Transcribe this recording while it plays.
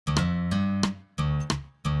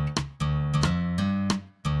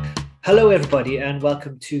Hello, everybody, and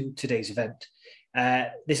welcome to today's event.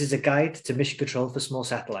 This is a guide to mission control for small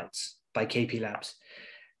satellites by KP Labs.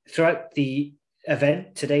 Throughout the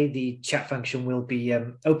event today, the chat function will be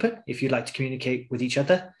open if you'd like to communicate with each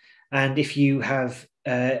other. And if you'd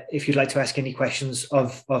like to ask any questions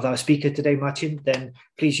of our speaker today, Martin, then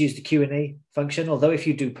please use the Q&A function. Although if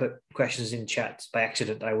you do put questions in chat by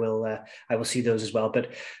accident, I will see those as well. But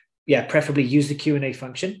yeah, preferably use the Q&A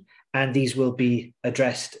function, and these will be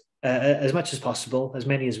addressed as much as possible, as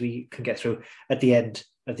many as we can get through at the end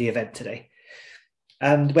of the event today.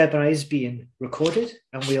 The webinar is being recorded,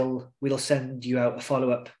 and we'll send you out a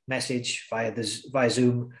follow-up message via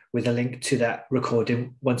Zoom with a link to that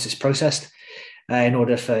recording once it's processed, in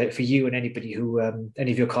order for you and anybody who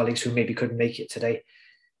any of your colleagues who maybe couldn't make it today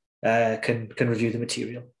can review the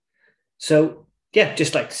material. So yeah,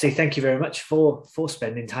 just like to say thank you very much for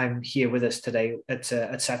spending time here with us today at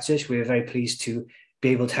SatSearch. We are very pleased to be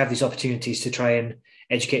able to have these opportunities to try and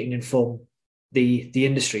educate and inform the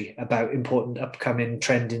industry about important upcoming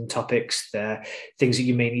trending topics, things that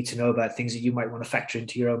you may need to know about, things that you might want to factor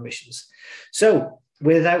into your own missions. So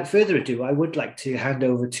without further ado, I would like to hand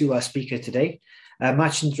over to our speaker today,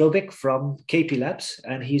 Marcin Drobik from KP Labs,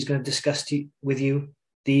 and he's going to discuss with you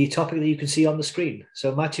the topic that you can see on the screen.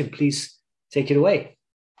 So Marcin, please take it away.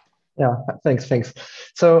 Yeah, thanks.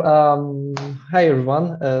 So, hi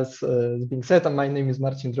everyone. As being said, my name is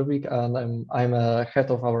Marcin Drobik, and I'm a head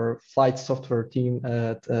of our flight software team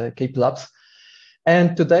at KP Labs.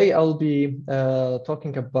 And today I'll be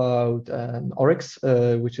talking about Oryx,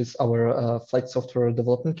 which is our flight software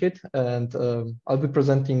development kit, and I'll be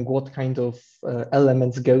presenting what kind of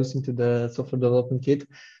elements goes into the software development kit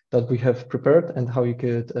that we have prepared and how you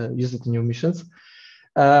could use it in your missions.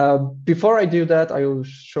 Before I do that, I will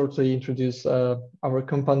shortly introduce our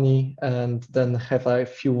company and then have a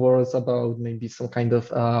few words about maybe some kind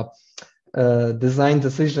of design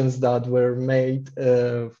decisions that were made,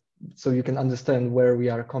 so you can understand where we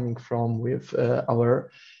are coming from with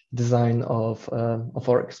our design of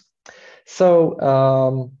Oryx. So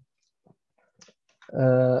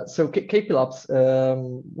KP Labs,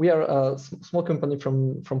 we are a small company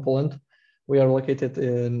from Poland. We are located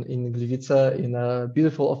in Gliwice in a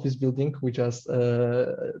beautiful office building. We just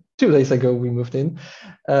 2 days ago we moved in,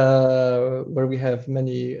 where we have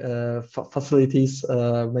many facilities,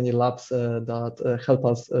 many labs that help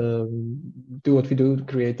us do what we do,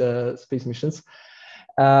 create space missions.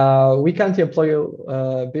 We currently employ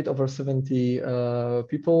a bit over 70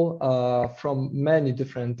 people from many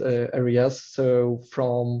different areas. So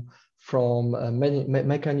from many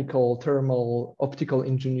mechanical, thermal, optical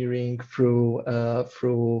engineering, through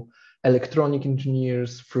electronic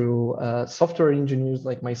engineers, through software engineers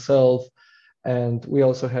like myself, and we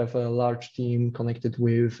also have a large team connected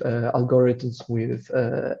with algorithms, with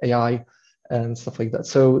AI and stuff like that.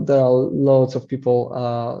 So there are lots of people,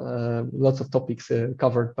 lots of topics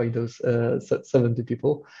covered by those 70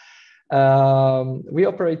 people. We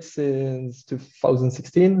operate since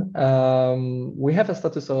 2016. We have a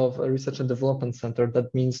status of a research and development center.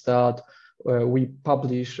 That means that we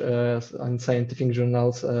publish on scientific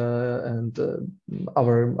journals, and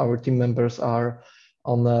our team members are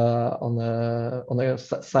on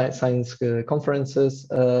science conferences.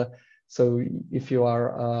 So if you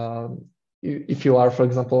are, for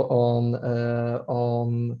example,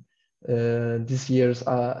 on this year's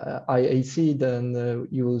IAC, then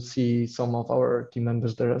you will see some of our team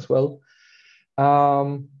members there as well.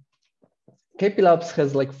 KP Labs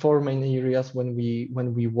has like 4 main areas when we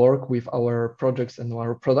work with our projects and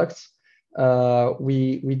our products.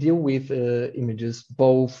 We deal with images,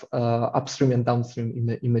 both upstream and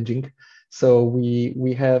downstream imaging. So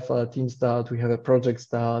we have teams that we have projects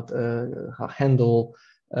that handle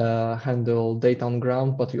data on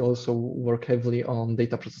ground, but we also work heavily on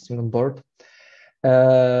data processing on board.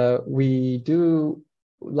 We do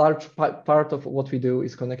large part of what we do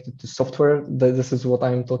is connected to software. This is what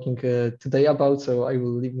I'm talking today about, so I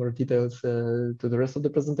will leave more details to the rest of the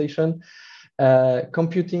presentation.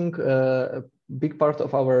 Computing, a big part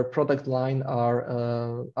of our product line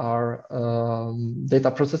are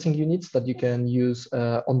data processing units that you can use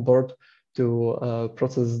on board to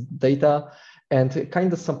process data. And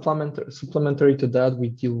kind of supplementary to that, we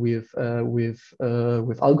deal with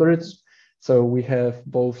algorithms. So we have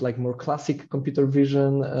both like more classic computer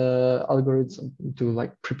vision algorithms to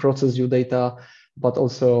like pre-process your data, but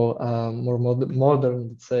also more modern,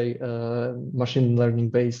 let's say, machine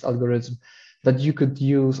learning based algorithms that you could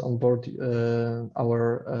use on board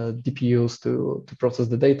our DPUs to process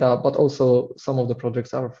the data. But also some of the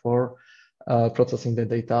projects are for processing the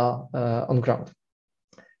data on ground.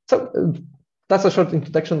 So that's a short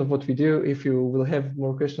introduction of what we do. If you will have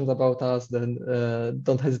more questions about us, then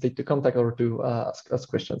don't hesitate to contact or to ask us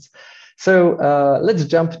questions. So let's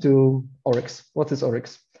jump to Oryx. What is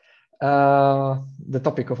Oryx? The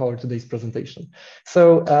topic of our today's presentation. So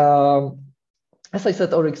as I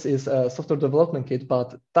said, Oryx is a software development kit,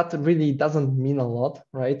 but that really doesn't mean a lot,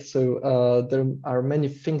 right? So there are many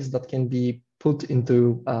things that can be put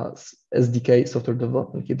into SDK, software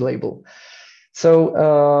development kit label.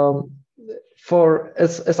 So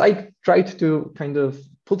as I tried to kind of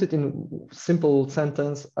put it in simple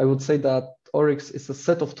sentence, I would say that Oryx is a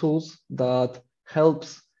set of tools that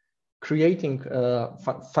helps creating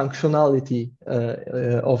functionality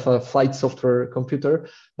of a flight software computer,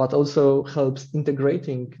 but also helps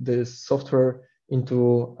integrating this software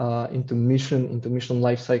into mission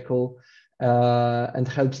lifecycle, and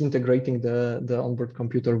helps integrating the onboard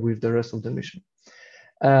computer with the rest of the mission.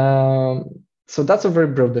 So that's a very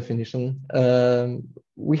broad definition.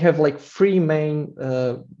 We have like three main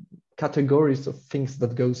categories of things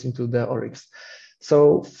that goes into the Oryx.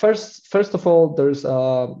 So first of all, there's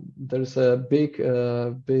a big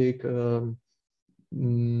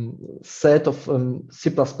set of C++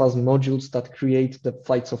 modules that create the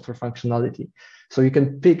flight software functionality. So you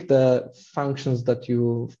can pick the functions that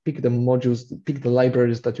you pick, the modules, pick the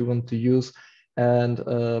libraries that you want to use, and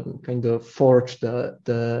kind of forge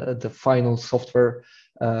the final software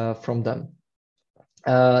from them.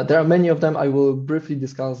 There are many of them. I will briefly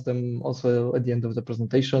discuss them also at the end of the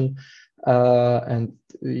presentation, and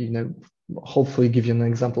hopefully give you an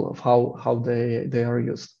example of how they are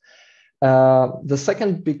used. The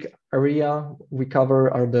second big area we cover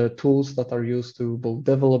are the tools that are used to both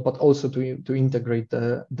develop but also to integrate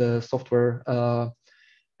the software.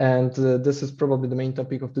 And this is probably the main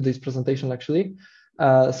topic of today's presentation, actually.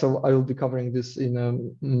 So I will be covering this in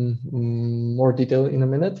more detail in a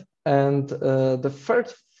minute. And the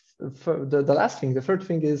third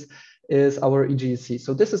thing is our EGC.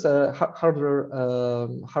 So this is a hardware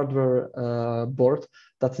board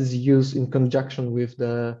that is used in conjunction with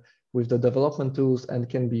the development tools and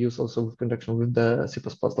can be used also in conjunction with the C++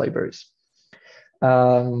 libraries.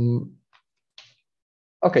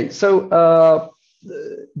 Okay, so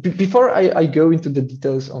before I go into the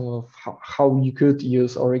details of how you could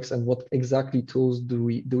use Oryx and what exactly tools do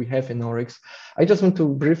we have in Oryx, I just want to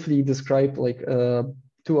briefly describe like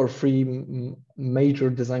 2 or 3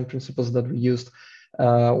 major design principles that we used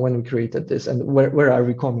when we created this, and where are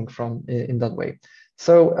we coming from in that way.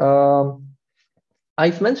 So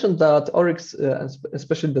I've mentioned that Oryx,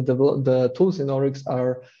 especially the tools in Oryx,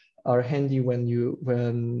 are handy when you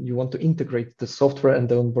want to integrate the software and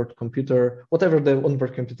the onboard computer, whatever the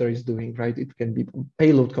onboard computer is doing, right? It can be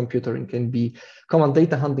payload computer, it can be command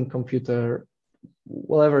data handling computer,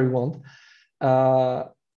 whatever you want.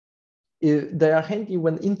 They are handy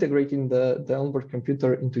when integrating the onboard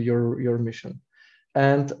computer into your mission.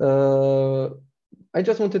 And I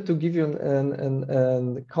just wanted to give you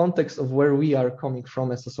an context of where we are coming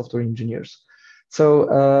from as a software engineers.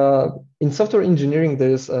 So in software engineering,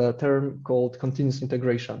 there is a term called continuous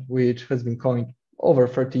integration, which has been coined over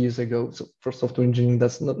 30 years ago. So for software engineering,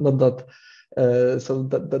 that's not that, so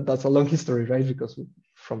that's a long history, right? Because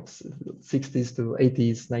from 60s to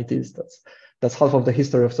 80s, 90s, that's half of the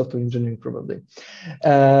history of software engineering probably.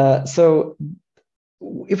 So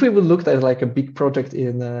if we would look at like a big project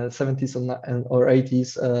in 70s or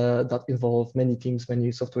 80s that involved many teams,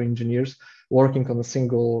 many software engineers working on a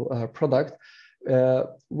single product,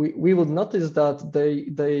 we would notice that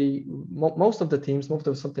most of the teams, most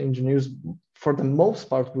of the software engineers, for the most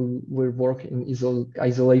part, will work in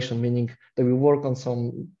isolation, meaning they will work on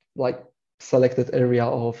some like selected area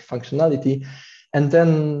of functionality, and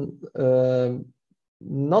then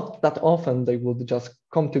not that often they would just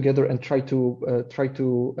come together and try to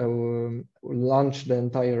launch the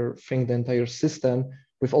entire thing, the entire system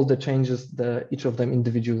with all the changes that each of them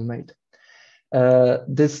individually made.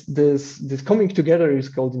 This coming together is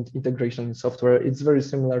called integration in software. It's very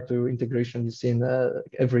similar to integration you see in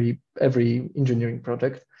every engineering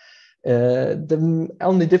project. The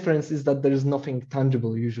only difference is that there is nothing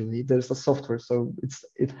tangible usually. There's a software, so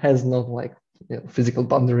it has not like physical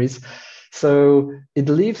boundaries. So it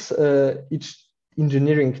leaves each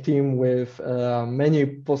engineering team with many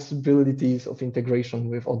possibilities of integration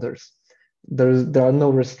with others. There are no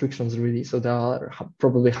restrictions really. So there are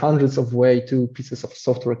probably hundreds of ways 2 pieces of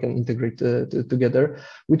software can integrate together,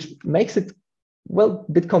 which makes it, well,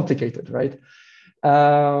 a bit complicated, right?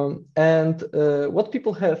 And what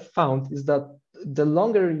people have found is that the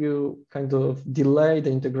longer you kind of delay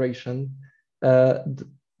the integration,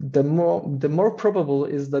 the more probable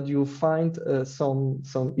is that you find some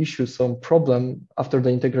issue, some problem after the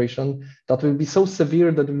integration that will be so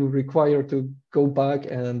severe that will require to go back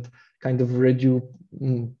and kind of redo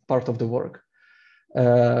part of the work,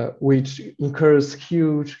 which incurs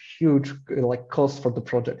huge like cost for the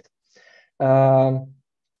project.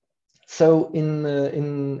 So in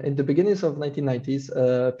the beginnings of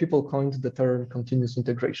 1990s, people coined the term continuous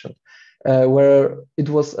integration, where it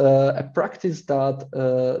was a practice that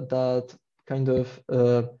kind of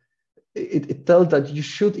it tells that you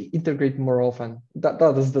should integrate more often. That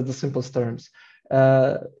is the simplest terms.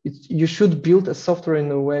 You should build a software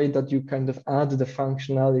in a way that you kind of add the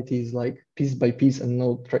functionalities like piece by piece and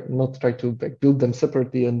not try to build them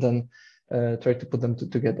separately and then try to put them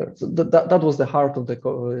together. So that was the heart of the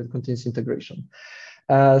continuous integration.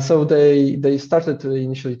 So they started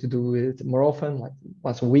initially to do it more often, like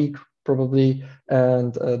once a week probably,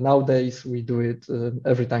 and nowadays we do it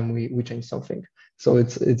every time we change something. So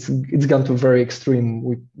it's gone to very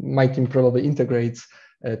extreme. My team probably integrates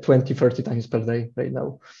 20, 30 times per day right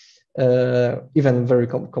now, even very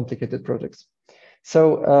complicated projects.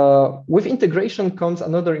 So with integration comes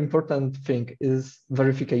another important thing is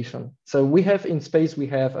verification. So we have in space, we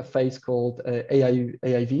have a phase called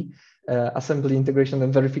AIV, assembly, integration,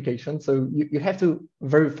 and verification. So you have to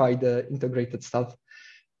verify the integrated stuff.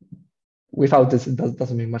 Without this, it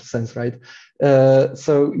doesn't make much sense, right?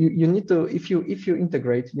 So you need to, if you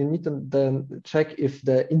integrate, you need to then check if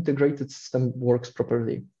the integrated system works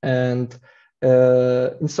properly. And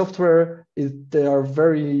in software, there are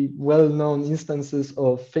very well-known instances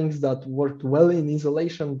of things that worked well in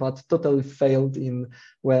isolation, but totally failed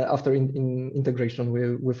after integration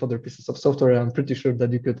with other pieces of software. I'm pretty sure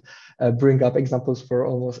that you could bring up examples for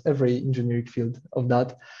almost every engineering field of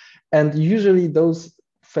that. And usually those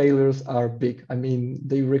failures are big. I mean,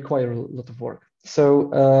 they require a lot of work.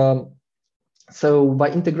 So, so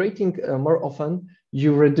by integrating more often,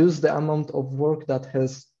 you reduce the amount of work that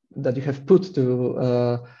you have put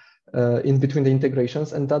to in between the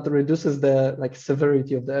integrations, and that reduces the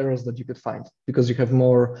severity of the errors that you could find because you have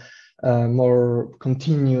more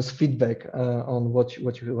continuous feedback on what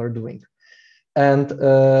you are doing. And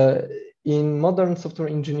in modern software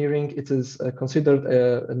engineering, it is considered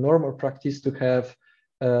a normal practice to have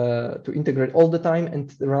to integrate all the time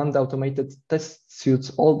and run the automated test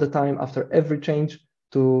suites all the time after every change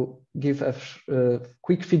to give a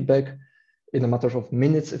quick feedback in a matter of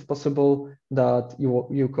minutes, if possible, that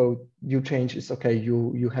you change is okay,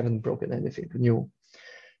 you haven't broken anything new.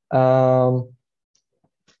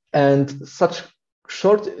 And such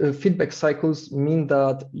short feedback cycles mean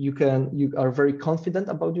that you are very confident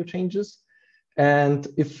about your changes. And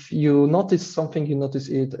if you notice something, you notice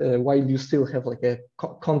it while you still have a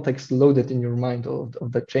context loaded in your mind of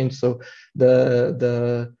the change. So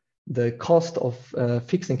the cost of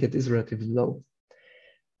fixing it is relatively low.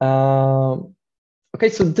 Okay,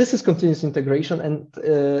 so this is continuous integration,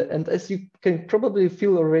 and as you can probably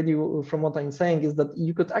feel already from what I'm saying, is that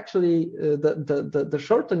you could actually the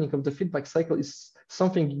shortening of the feedback cycle is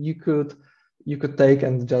something you could take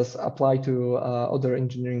and just apply to other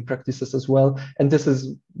engineering practices as well. And this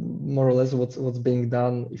is more or less what's being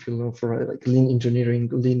done if you look for lean engineering,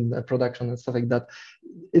 lean production and stuff like that.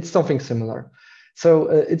 It's something similar. So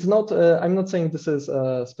it's not, I'm not saying this is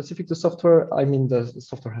specific to software. I mean, the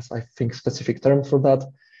software has, I think, specific term for that.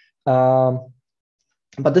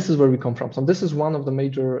 But this is where we come from. So this is one of the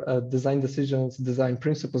major design decisions, design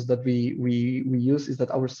principles that we use, is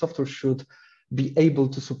that our software should be able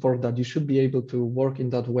to support that. You should be able to work in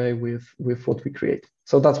that way with what we create.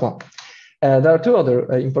 So that's one. There are two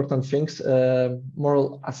other important things,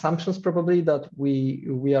 moral assumptions probably that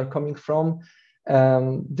we are coming from.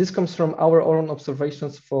 This comes from our own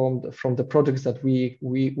observations from the projects that we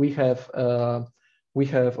have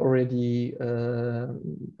already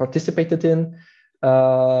participated in,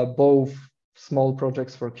 both small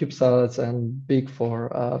projects for CubeSats and big for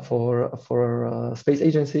space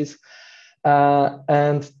agencies.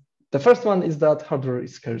 And the first one is that hardware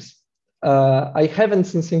is scarce. I haven't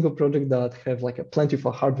seen a single project that have a plenty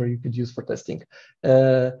for hardware you could use for testing.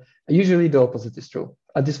 Usually the opposite is true.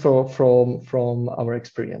 This from our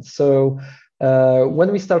experience. So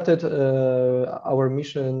when we started our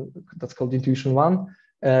mission, that's called Intuition 1,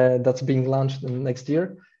 that's being launched next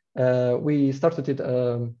year. We started it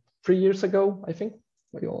 3 years ago, I think,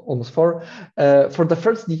 almost 4. For the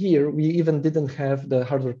first year, we even didn't have the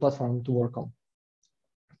hardware platform to work on,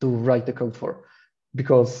 to write the code for,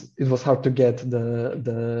 because it was hard to get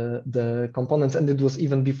the components, and it was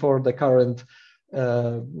even before the current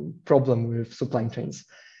problem with supply chains.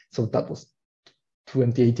 So that was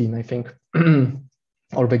 2018, I think.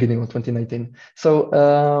 or beginning of 2019. So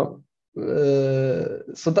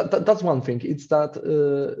that's one thing. It's that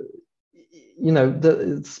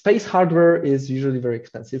the space hardware is usually very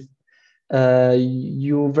expensive.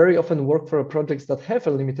 You very often work for projects that have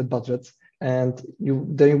a limited budget, and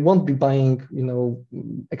they won't be buying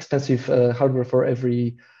expensive hardware for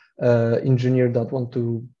every engineer that want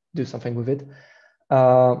to do something with it.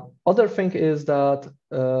 Other thing is that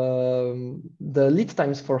the lead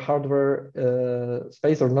times for hardware,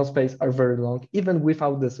 space or not space, are very long, even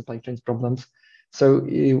without the supply chain problems. So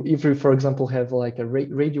if you, for example, have like a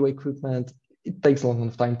radio equipment, it takes a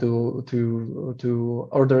long time to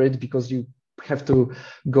order it, because you have to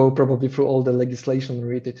go probably through all the legislation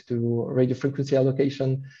related to radio frequency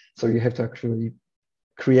allocation. So you have to actually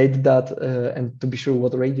create that and to be sure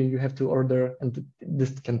what radio you have to order, and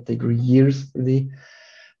this can take years really.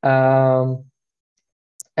 And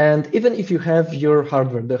even if you have your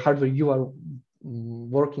hardware, the hardware you are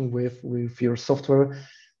working with your software,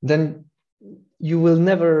 then you will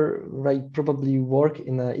never probably work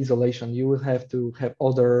in isolation. You will have to have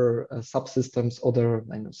other subsystems, other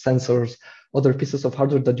sensors, other pieces of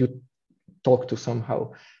hardware that you talk to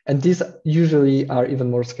somehow. And these usually are even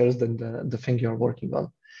more scarce than the thing you're working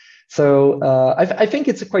on. So I think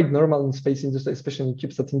it's quite normal in space industry, especially in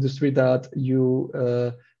CubeSat industry, that you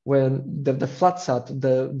when the FlatSat,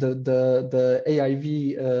 the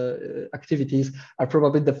AIV activities are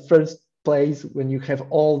probably the first place when you have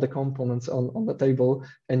all the components on the table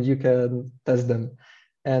and you can test them.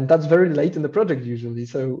 And that's very late in the project usually.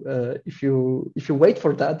 So if you wait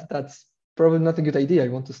for that, that's probably not a good idea.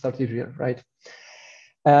 You want to start earlier, right?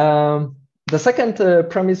 The second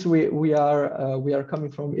premise we are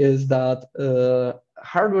coming from is that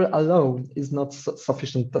hardware alone is not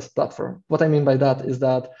sufficient test platform. What I mean by that is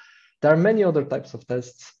that there are many other types of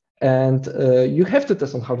tests, and you have to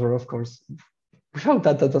test on hardware, of course. Without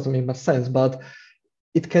that, that doesn't make much sense, but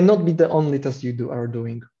it cannot be the only test you are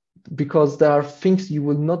doing, because there are things you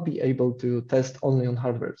will not be able to test only on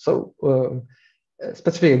hardware. So a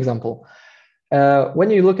specific example, when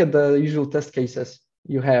you look at the usual test cases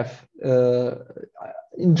you have,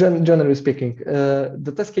 generally speaking,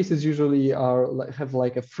 the test cases usually have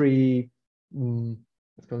like a three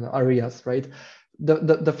areas, right?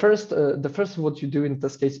 The first what you do in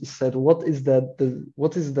test case is said what is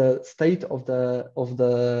the state of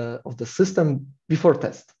the system before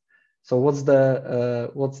test. So what's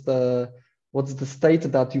the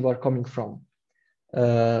state that you are coming from.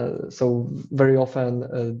 So very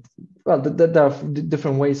often, well, there are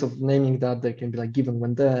different ways of naming that. They can be like given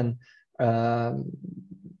when then,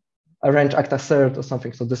 arrange act assert or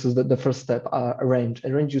something. So this is the first step, arrange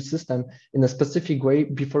your system in a specific way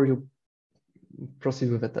before you proceed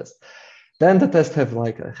with the test. Then the test has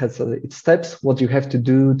its steps, what you have to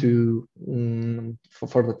do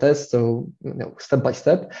for the test, so step by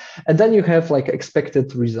step. And then you have like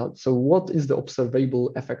expected results. So what is the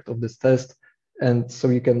observable effect of this test? And so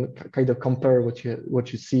you can kind of compare what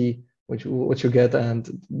you see, what you get, and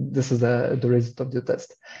this is the result of the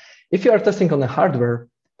test. If you are testing on a hardware,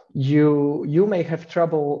 you may have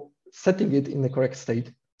trouble setting it in the correct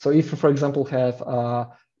state. So if you, for example, have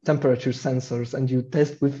temperature sensors and you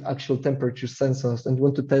test with actual temperature sensors and you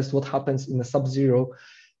want to test what happens in a sub-zero,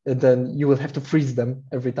 then you will have to freeze them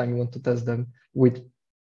every time you want to test them, which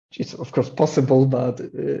is of course possible, but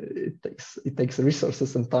it takes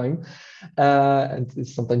resources and time, and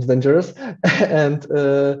it's sometimes dangerous. And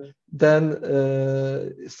then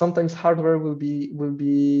sometimes hardware will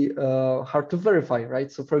be hard to verify,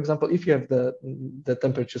 right? So for example, if you have the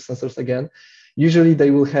temperature sensors again, usually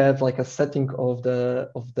they will have like a setting of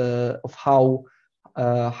how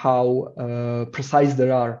precise they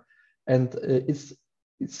are, and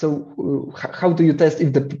so how do you test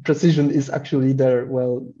if the precision is actually there?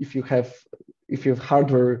 Well, if you have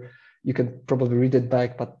hardware, you can probably read it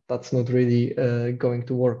back, but that's not really going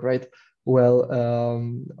to work, right? Well,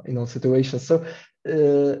 in all situations. So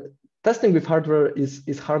testing with hardware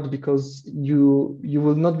is hard because you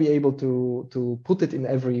will not be able to put it in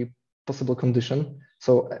every possible condition.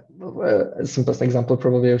 So simplest example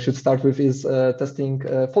probably I should start with is testing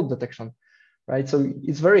fault detection. Right, so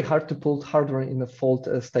it's very hard to put hardware in a fault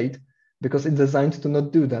state because it's designed to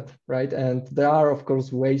not do that, right? And there are, of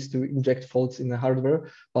course, ways to inject faults in the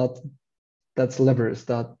hardware, but that's laborious,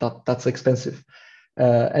 that's expensive.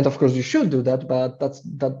 And of course, you should do that, but that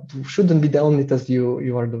shouldn't be the only test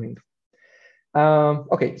you are doing.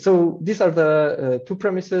 Okay, so these are the two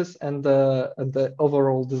premises and the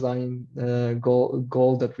overall design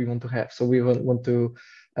goal that we want to have. So we want to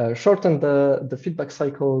shorten the feedback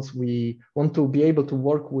cycles. We want to be able to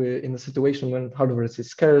work in a situation when hardware is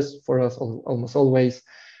scarce for us almost always.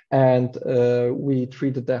 And we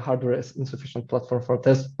treat the hardware as insufficient platform for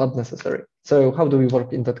tests, but necessary. So how do we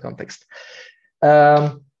work in that context?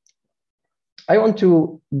 I want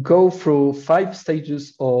to go through 5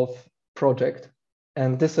 stages of project.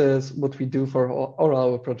 And this is what we do for all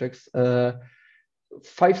our projects.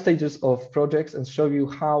 5 stages of projects, and show you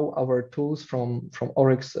how our tools from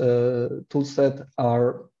Oryx toolset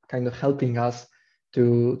are kind of helping us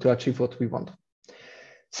to achieve what we want.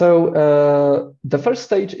 So the first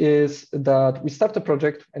stage is that we start a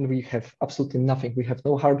project and we have absolutely nothing. We have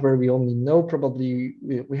no hardware. We only know probably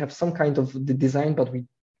we have some kind of the design, but we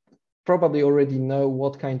probably already know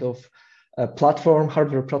what kind of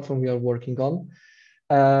hardware platform we are working on.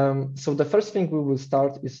 So the first thing we will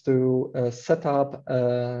start is to set up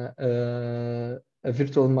a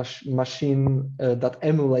virtual machine that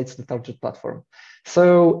emulates the target platform.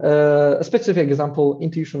 So a specific example,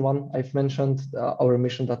 Intuition One, I've mentioned our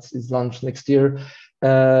mission that is launched next year,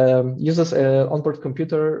 uses an onboard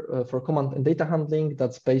computer for command and data handling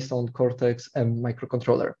that's based on Cortex-M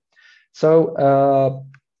microcontroller. So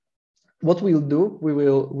what we'll do, we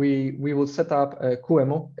will set up a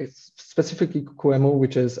QEMU, specifically QEMU,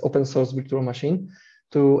 which is open source virtual machine,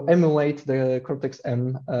 to emulate the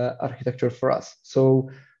Cortex-M architecture for us.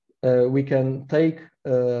 So we can take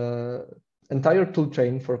entire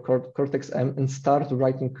toolchain for Cortex-M and start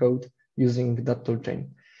writing code using that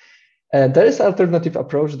toolchain. There is an alternative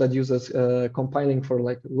approach that uses compiling for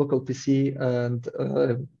like local PC and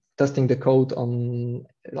testing the code on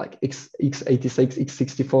like x86,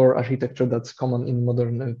 x64 architecture that's common in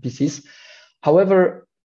modern PCs. However,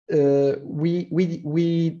 we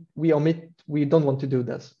don't want to do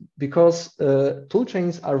this because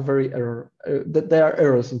toolchains are very there are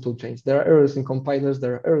errors in toolchains. There are errors in compilers.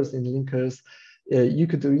 There are errors in linkers. You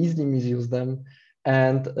could easily misuse them.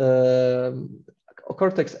 And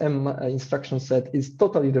Cortex-M instruction set is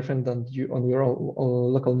totally different than on your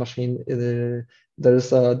own local machine.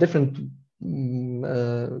 There's a different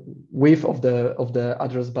width of the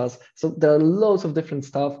address bus. So there are loads of different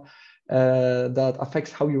stuff that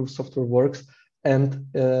affects how your software works. And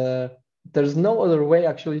there's no other way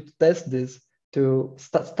actually to test this to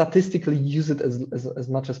statistically use it as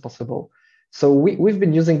much as possible. So we've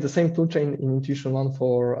been using the same toolchain in Intuition One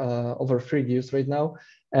for over 3 years right now.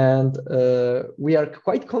 And we are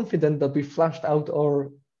quite confident that we flushed out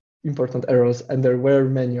our important errors, and there were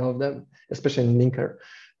many of them, especially in linker.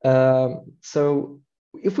 So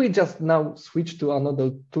if we just now switch to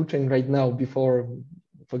another toolchain right now before,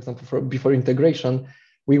 for example, before integration,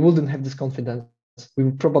 we wouldn't have this confidence. We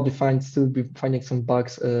would probably still be finding some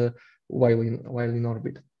bugs while in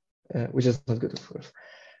orbit, which is not good, of course.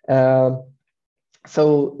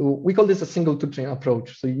 So we call this a single toolchain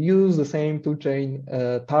approach. So you use the same toolchain,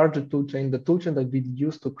 target toolchain, the toolchain that we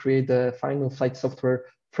use to create the final flight software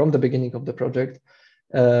from the beginning of the project,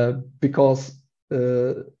 because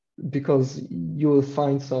you will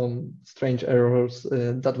find some strange errors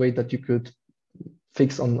that way that you could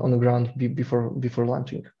fix on the ground before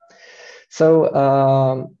launching. So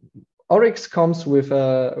Oryx comes with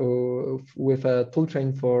a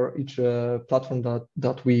toolchain for each platform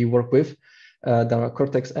that we work with. There are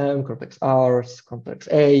Cortex-M, Cortex-Rs,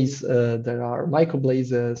 Cortex-As, there are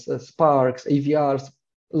microblazes, Sparks, AVRs,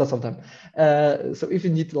 lots of them. So if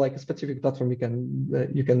you need like a specific platform, you can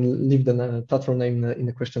leave the platform name in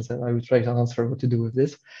the questions, and I will try to answer what to do with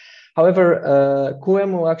this. However,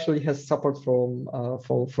 QEMU actually has support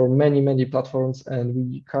for many platforms, and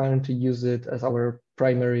we currently use it as our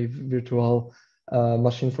primary virtual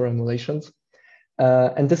machine for emulations.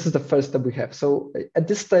 And this is the first step we have. So at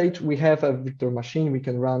this stage, we have a virtual machine. We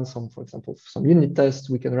can run for example, some unit tests.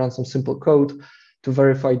 We can run some simple code to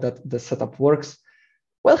verify that the setup works.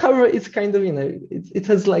 Well, however, it's kind of, it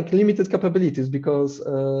has like limited capabilities because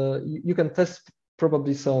you can test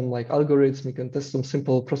probably some like algorithms, you can test some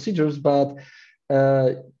simple procedures, but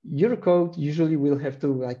your code usually will have to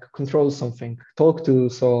like control something, talk to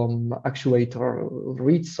some actuator,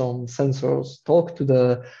 read some sensors, talk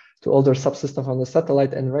to other subsystems on the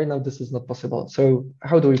satellite, and right now this is not possible. So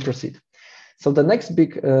how do we proceed? So the next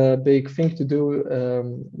big thing to do,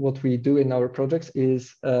 what we do in our projects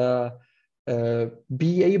is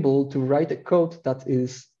be able to write a code that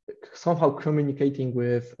is somehow communicating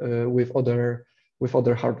with other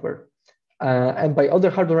hardware. And by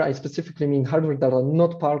other hardware, I specifically mean hardware that are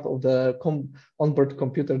not part of the onboard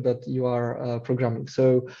computer that you are programming.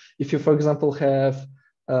 So if you, for example, have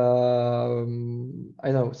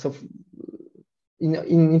I know, so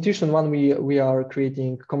in Intuition 1, we are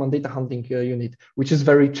creating command data handling unit, which is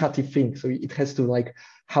very chatty thing. So it has to like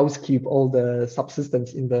housekeep all the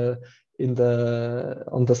subsystems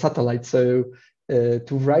on the satellite. So to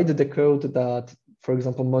write the code that, for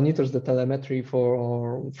example, monitors the telemetry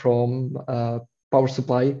from power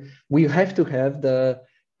supply, we have to have the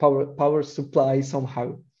power supply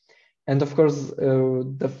somehow. And of course,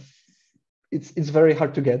 it's very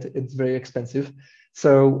hard to get. It's very expensive.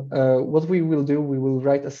 So what we will do, we will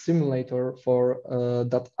write a simulator for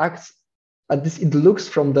that acts at this. It looks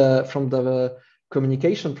from the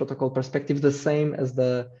communication protocol perspective the same as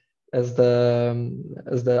the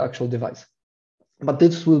actual device, but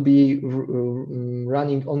this will be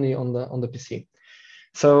running only on the PC.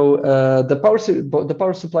 So the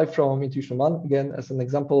power supply from Intuition 1, again as an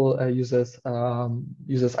example, uses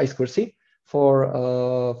I2C for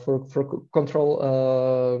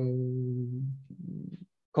control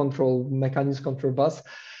mechanism, control bus.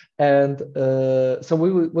 And so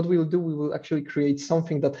what we will do, we will actually create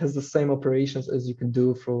something that has the same operations as you can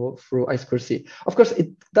do through I2C. Of course,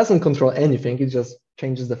 it doesn't control anything. It just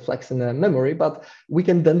changes the flex in the memory, but we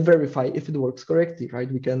can then verify if it works correctly, right?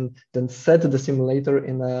 We can then set the simulator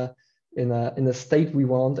in a state we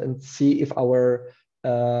want and see if our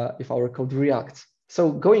code reacts.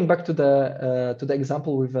 So going back to the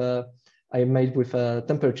example with I made with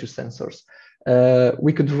temperature sensors,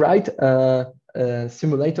 we could write a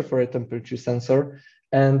simulator for a temperature sensor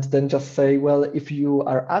and then just say, well, if you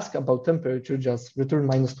are asked about temperature, just return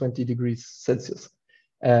 -20°C.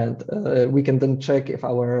 And we can then check if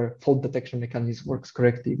our fault detection mechanism works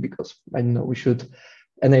correctly, because I don't know, we should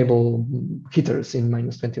enable heaters in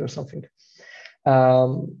 -20 or something.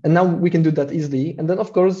 And now we can do that easily. And then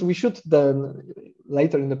of course we should then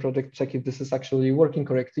later in the project check if this is actually working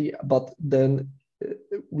correctly, but then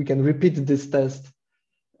we can repeat this test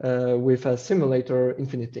with a simulator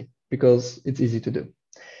infinity, because it's easy to do.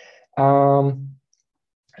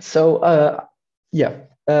 So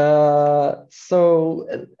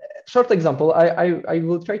short example, I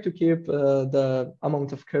will try to keep the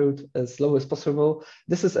amount of code as low as possible.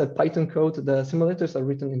 This is a Python code. The simulators are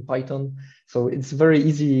written in Python, so it's very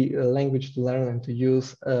easy language to learn and to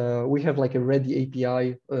use. We have like a ready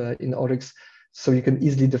API in Oryx, so you can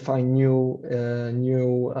easily define new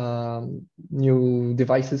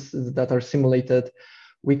devices that are simulated.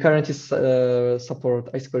 We currently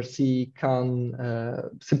support I2C, CAN,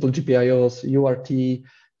 simple GPIOs, URT,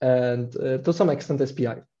 and to some extent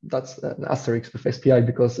SPI. That's an asterisk with SPI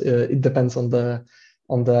because it depends on the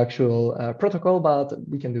actual protocol, but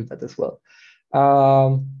we can do that as well.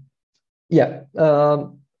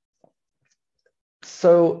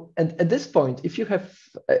 So at this point, if you have,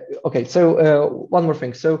 okay, so one more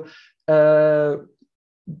thing. So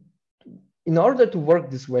in order to work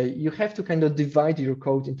this way, you have to kind of divide your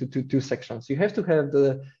code into two sections. You have to have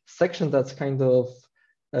the section that's kind of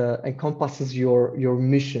encompasses your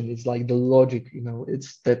mission. It's like the logic, you know,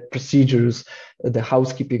 it's the procedures, the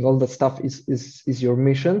housekeeping, all that stuff is your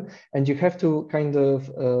mission. And you have to kind of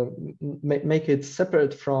make it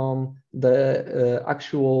separate from the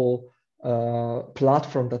actual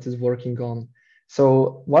platform that is working on.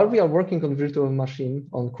 So while we are working on virtual machine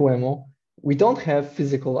on QEMU, we don't have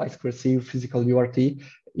physical I2C, physical URT.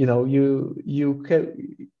 You know,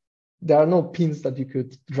 there are no pins that you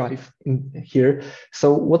could drive in here.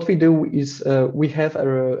 So what we do is we have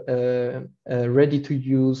a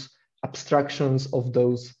ready-to-use abstractions of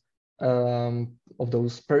those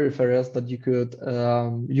peripherals that you could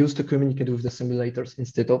use to communicate with the simulators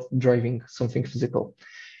instead of driving something physical.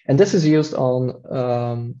 And this is used on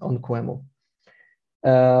QEMU.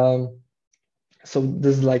 So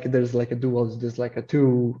there's like a dual, there's like at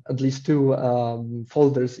least two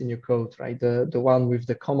folders in your code, right? The one with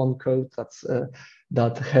the common code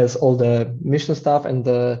that has all the mission stuff, and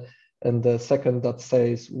the second that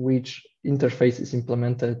says which interface is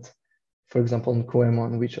implemented, for example, on QEMU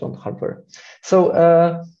and which on hardware. So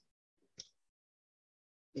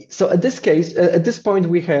at this point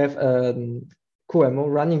we have QEMU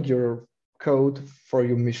running your code for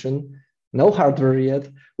your mission. No hardware yet.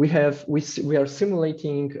 We are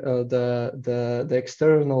simulating the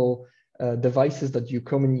external devices that you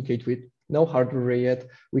communicate with. No hardware yet.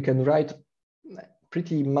 We can write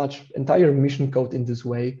pretty much entire mission code in this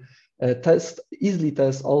way. Easily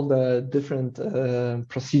test all the different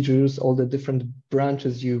procedures, all the different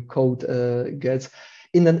branches you code gets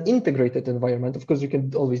in an integrated environment. Of course, you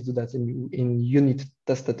can always do that in unit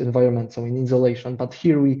tested environment, so in isolation. But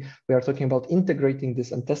here we are talking about integrating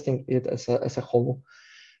this and testing it as a whole.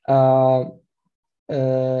 And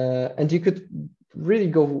you could really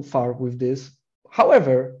go far with this.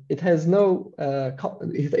 However, it has no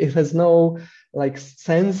it has no like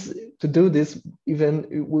sense to do this even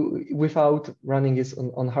without running it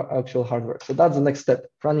on actual hardware. So that's the next step,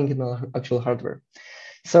 running it on actual hardware.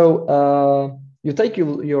 So you take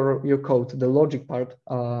your code, the logic part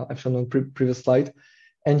I've shown on previous slide,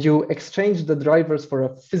 and you exchange the drivers for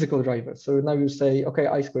a physical driver. So now you say, okay,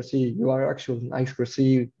 I2C, you are actually an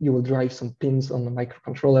I2C, you will drive some pins on the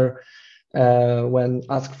microcontroller when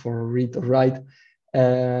asked for read or write.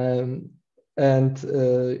 And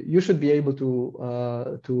you should be able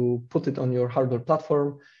to put it on your hardware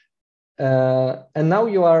platform. And now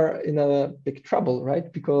you are in a big trouble,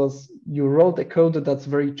 right? Because you wrote a code that's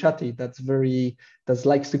very chatty, that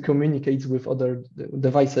likes to communicate with other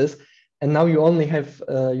devices. And now you only have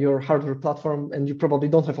your hardware platform, and you probably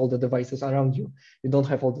don't have all the devices around you. You don't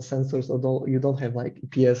have all the sensors, or you don't have like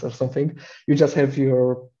EPS or something. You just have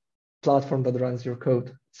your platform that runs your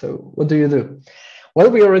code. So what do you do? Well,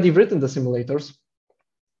 we already written the simulators.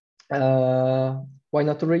 Why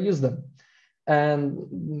not to reuse them? And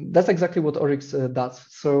that's exactly what Oryx does.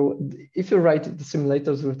 So if you write the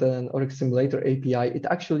simulators with an Oryx simulator API, it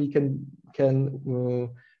actually can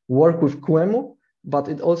work with QEMU, but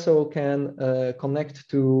it also can connect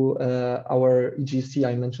to our EGC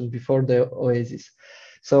I mentioned before, the Oasis.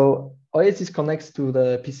 So Oasis connects to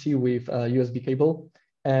the PC with a USB cable.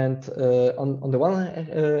 And on the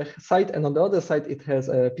one side, and on the other side, it has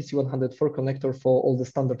a PC104 connector for all the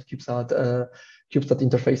standard CubeSat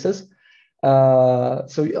interfaces.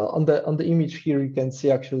 So on the image here, you can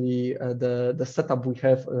see actually the setup we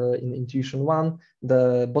have in Intuition One.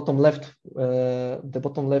 The bottom left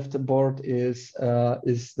board is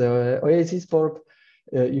the Oasis board.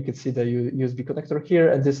 You can see the USB connector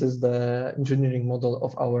here, and this is the engineering model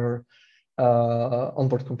of our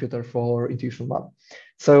onboard computer for Intuition One.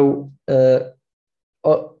 So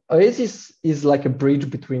Oasis is like a bridge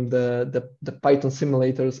between the Python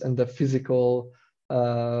simulators and the physical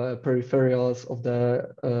peripherals of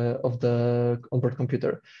the onboard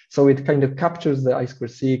computer. So it kind of captures the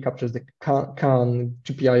I2C, captures the CAN,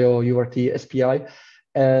 GPIO, UART, SPI,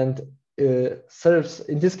 and serves,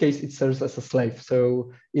 in this case, it serves as a slave.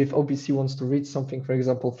 So if OBC wants to read something, for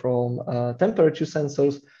example, from temperature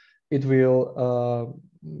sensors, it will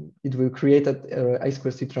create an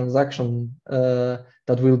I2C transaction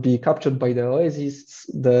that will be captured by the Oasis.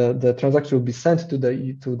 The transaction will be sent to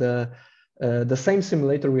the same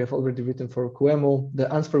simulator we have already written for QEMU. The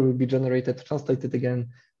answer will be generated, translated again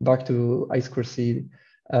back to I2C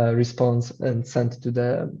response, and sent to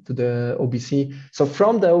the OBC. So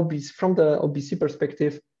from the OBC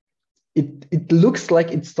perspective, it looks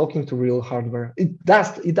like it's talking to real hardware. It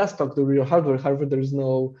does talk to real hardware. However, there is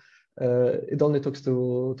no. It only talks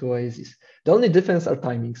to Oasis. The only difference are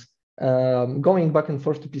timings. Going back and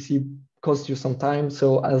forth to PC costs you some time.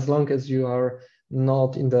 So as long as you are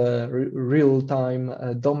not in the real-time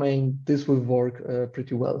domain, this will work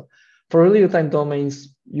pretty well. For real-time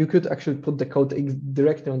domains, you could actually put the code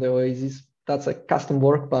directly on the Oasis. That's a custom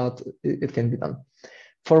work, but it can be done.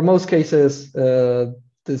 For most cases,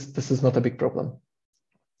 this is not a big problem.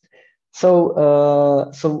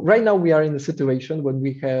 So right now we are in a situation when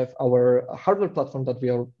we have our hardware platform that we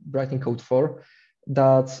are writing code for,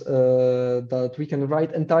 that we can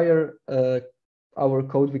write entire our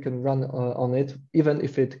code, we can run on it, even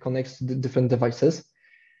if it connects to the different devices.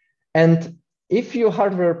 And if your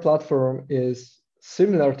hardware platform is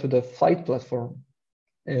similar to the flight platform,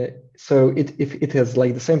 so if it has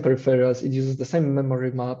like the same peripherals, it uses the same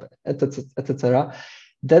memory map, etc.,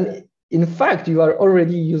 then in fact, you are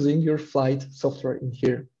already using your flight software in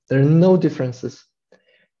here. There are no differences.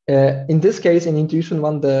 In this case, in Intuition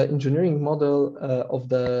One, the engineering model of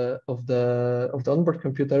the onboard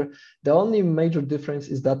computer, the only major difference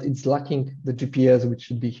is that it's lacking the GPS, which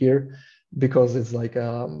should be here, because it's like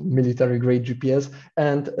a military-grade GPS,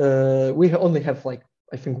 and we only have like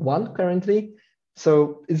I think one currently,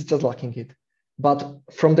 so it's just lacking it. But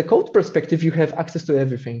from the code perspective, you have access to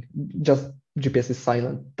everything. Just GPS is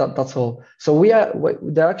silent. That's all. So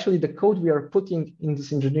actually the code we are putting in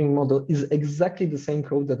this engineering model is exactly the same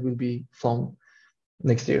code that will be flown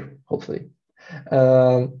next year, hopefully.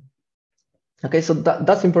 Okay, so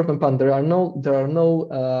that's important part. There are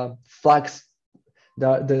no flags.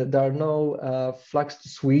 There are no flags to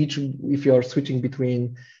switch if you are switching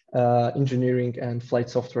between engineering and flight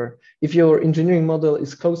software. If your engineering model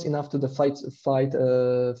is close enough to the flight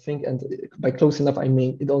thing, and by close enough I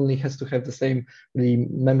mean it only has to have the same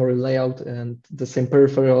memory layout and the same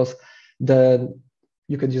peripherals, then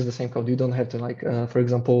you could use the same code. You don't have to like, for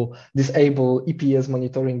example, disable EPS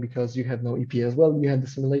monitoring because you have no EPS. Well, you have the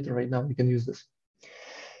simulator right now. You can use this.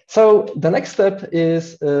 So the next step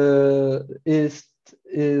is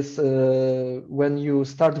when you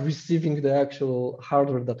start receiving the actual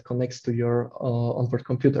hardware that connects to your onboard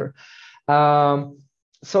computer.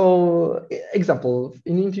 So example,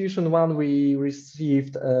 in Intuition 1, we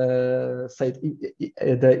received say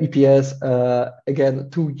the EPS again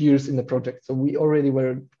 2 years in the project. So we already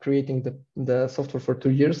were creating the software for 2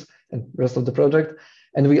 years and rest of the project.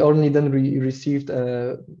 And we only then received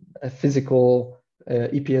a physical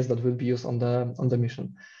EPS that will be used on the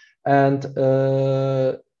mission. And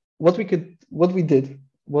what we did,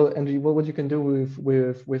 well, and what you can do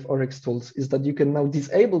with Oryx tools is that you can now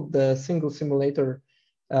disable the single simulator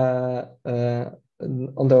on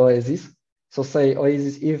the Oasis. So say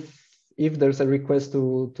Oasis, if there's a request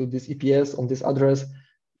to this EPS on this address,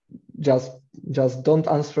 just don't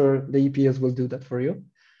answer. The EPS will do that for you.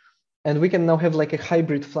 And we can now have like a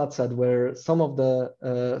hybrid flat set where some of the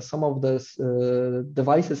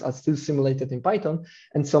devices are still simulated in Python,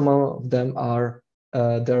 and some of them are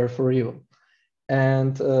there for real.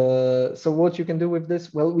 And so what you can do with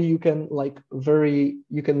this? Well, you can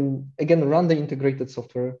again run the integrated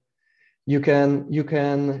software. You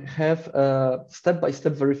can have a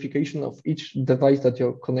step-by-step verification of each device that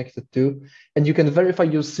you're connected to, and you can verify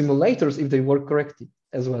your simulators if they work correctly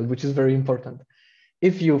as well, which is very important.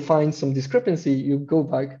 If you find some discrepancy, you go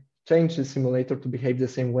back, change the simulator to behave the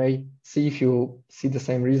same way, see if you see the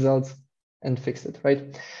same results, and fix it,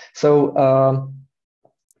 right? So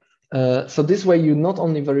so this way, you're not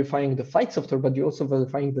only verifying the flight software, but you're also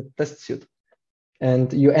verifying the test suite.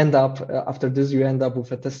 And you end up, after this, you end up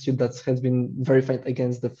with a test suite that has been verified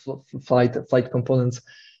against the flight components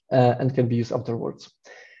and can be used afterwards.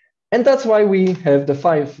 And that's why we have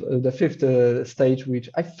the fifth stage, which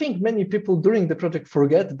I think many people during the project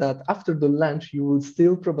forget, that after the launch, you will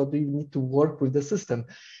still probably need to work with the system.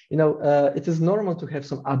 You know, it is normal to have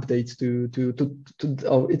some updates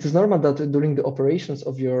it is normal that during the operations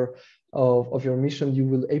of your mission, you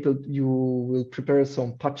will prepare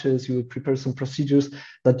some patches, you will prepare some procedures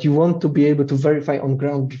that you want to be able to verify on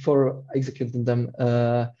ground before executing them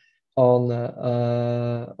on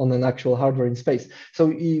an actual hardware in space. So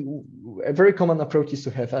a very common approach is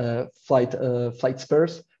to have flight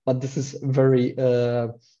spares, but this is very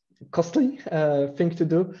costly thing to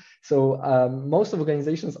do. So most of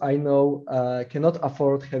organizations I know cannot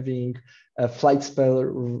afford having a flight spare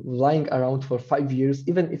lying around for 5 years.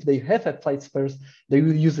 Even if they have a flight spares, they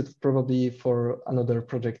will use it probably for another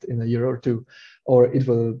project in a year or two, or it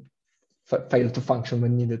will fail to function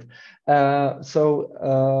when needed.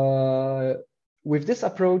 With this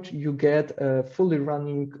approach, you get a fully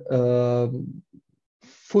running,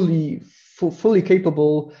 fully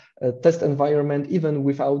capable test environment, even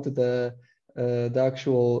without the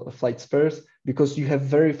actual flight spares, because you have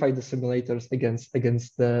verified the simulators against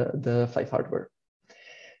the flight hardware.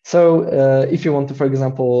 So if you want to, for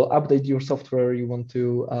example, update your software, you want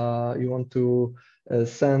to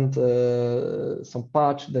send some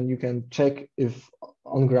patch, then you can check if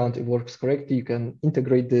on ground it works correctly. You can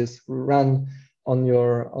integrate this, run on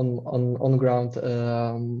your on ground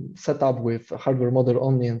setup with hardware model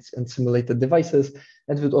only and simulated devices,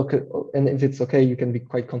 and if it's okay, you can be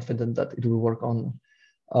quite confident that it will work on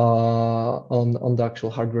the actual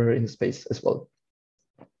hardware in space as well.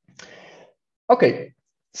 Okay,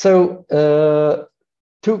 so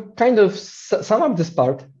to kind of sum up this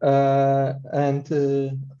part, and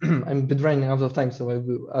I'm a bit running out of time, so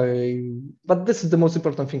but this is the most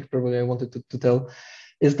important thing probably I wanted to tell,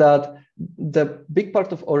 is that the big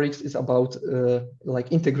part of Oryx is about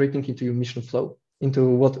like integrating into your mission flow,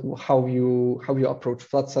 into how you approach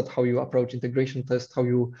FlatSat, how you approach integration test, how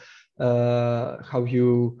you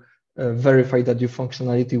verify that your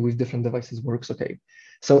functionality with different devices works okay.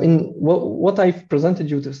 So in what I've presented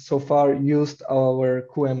you so far used our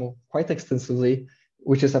QEMU quite extensively,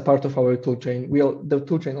 which is a part of our toolchain. The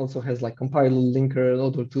toolchain also has like compiler, linker, and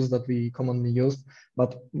other tools that we commonly use,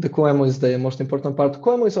 but the QEMU is the most important part.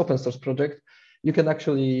 QEMU is open source project. You can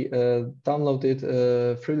actually download it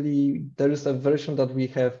freely. There is a version that we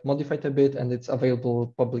have modified a bit, and it's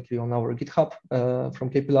available publicly on our GitHub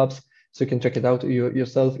from KP Labs, so you can check it out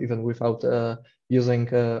yourself even without using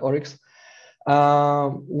Oryx.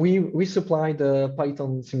 We supply the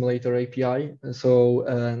Python simulator API, so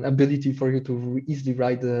an ability for you to easily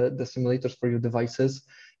write the simulators for your devices.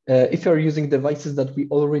 If you're using devices that we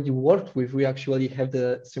already worked with, we actually have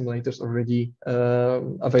the simulators already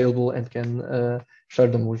available and can share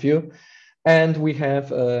them with you. And we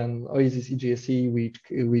have an Oasis EGSE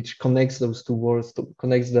which connects those two worlds,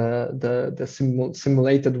 connects the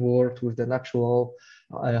simulated world with the actual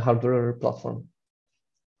hardware platform.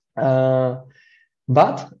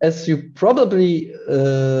 But as you probably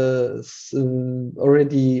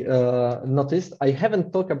already noticed, I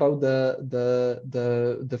haven't talked about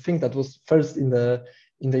the thing that was first in the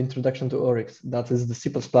introduction to Oryx. That is the C++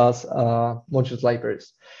 modules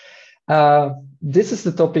libraries. This is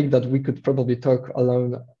the topic that we could probably talk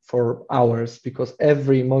alone for hours, because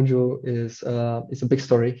every module is a big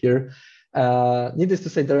story here. Needless to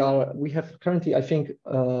say, we have currently, I think,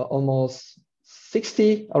 almost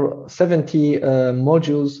 60 or 70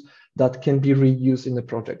 modules that can be reused in the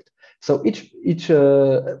project. So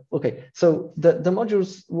okay. So the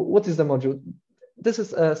modules. What is the module? This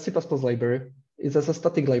is a C++ library. It's a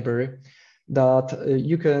static library that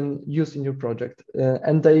you can use in your project,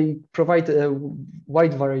 and they provide a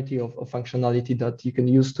wide variety of functionality that you can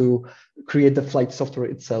use to create the flight software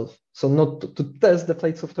itself. So not to test the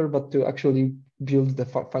flight software, but to actually build the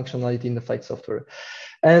functionality in the flight software.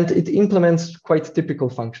 And it implements quite typical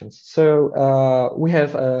functions. So we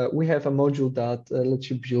have a module that lets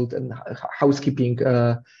you build a housekeeping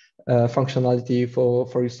functionality for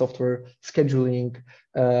your software, scheduling,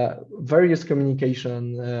 various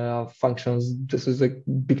communication functions. This is a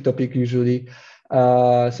big topic usually.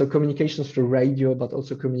 So communications through radio, but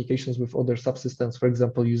also communications with other subsystems, for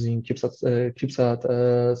example, using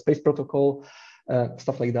CubeSat space protocol,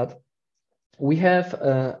 stuff like that. We have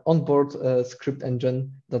onboard script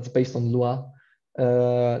engine that's based on Lua.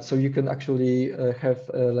 So you can actually have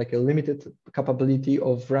like a limited capability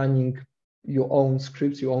of running your own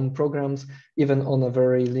scripts, your own programs, even on a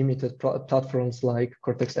very limited platforms like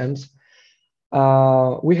Cortex-Ms.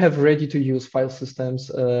 We have ready-to-use file systems.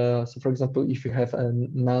 So for example, if you have a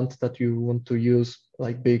NAND that you want to use,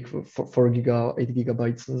 like big 4 giga, 8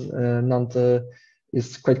 gigabytes, NAND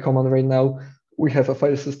is quite common right now. We have a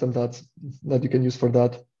file system that you can use for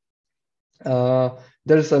that.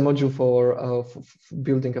 There's a module for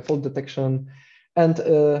building a fault detection, and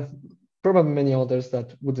probably many others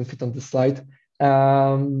that wouldn't fit on this slide.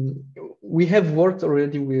 We have worked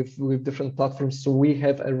already with different platforms, so we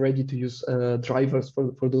have a ready-to-use drivers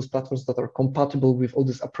for those platforms that are compatible with all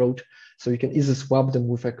this approach. So you can easily swap them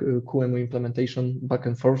with a QEMU implementation back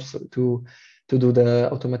and forth to do the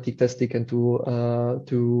automatic testing and to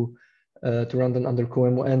run them under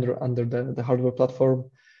QEMU and under the hardware platform.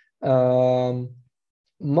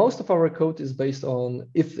 Most of our code is based on,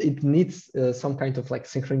 if it needs some kind of like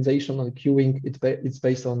synchronization or queuing, it's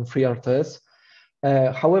based on FreeRTOS.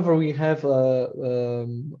 However, we have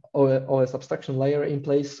OS abstraction layer in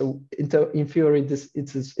place, so in theory,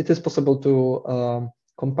 it is possible to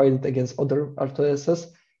compile it against other RTOSs.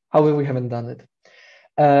 However, we haven't done it.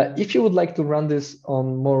 If you would like to run this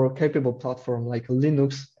on more capable platform like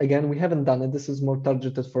Linux, again, we haven't done it. This is more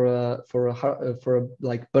targeted for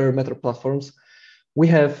like bare metal platforms. We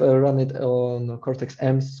have run it on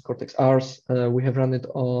Cortex-Ms, Cortex-Rs. We have run it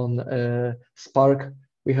on Spark.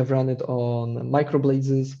 We have run it on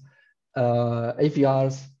microblazes,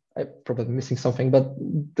 AVRs. I'm probably missing something, but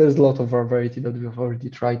there's a lot of variety that we have already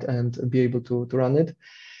tried and be able to run it.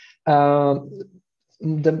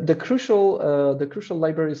 The crucial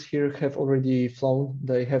libraries here have already flown.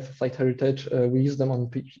 They have flight heritage. We use them on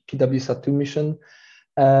PWSat-2 mission.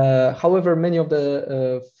 However, many of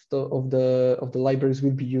the libraries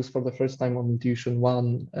will be used for the first time on Intuition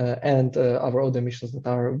 1 and our other missions that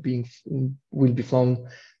will be flown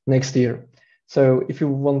next year. So if you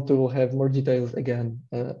want to have more details, again,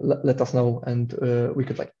 let us know, and we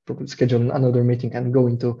could like probably schedule another meeting and go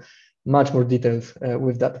into much more details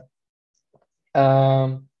with that.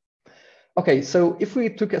 Okay, so if we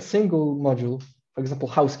took a single module, for example,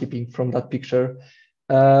 housekeeping from that picture,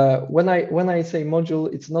 when I say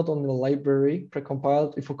module, it's not only a library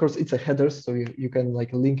precompiled. If of course it's a header, so you can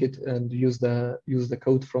like link it and use the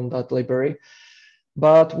code from that library.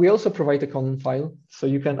 But we also provide a common file, so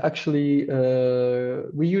you can actually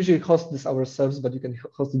we usually host this ourselves, but you can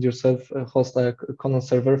host it yourself. Host a Conan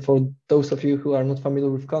server. For those of you who are not familiar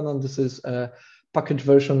with Conan, this is a package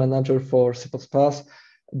version manager for C++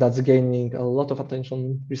 that's gaining a lot of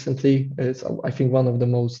attention recently. It's, I think, one of the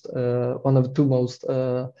two most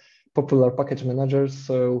popular package managers.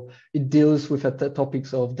 So it deals with the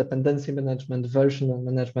topics of dependency management, version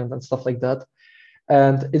management, and stuff like that.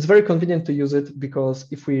 And it's very convenient to use it because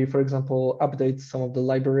if we, for example, update some of the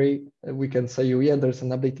library, we can say, yeah, there's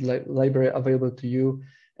an updated library available to you.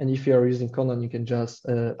 And if you are using Conan, you can just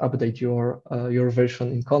update your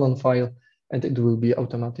version in Conan file, and it will be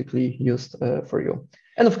automatically used for you.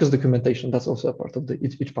 And of course, documentation, that's also a part of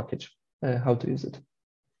each package, how to use it.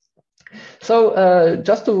 So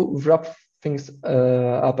just to wrap things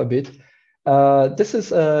up a bit, This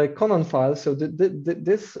is a Conan file. So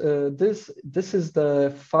this is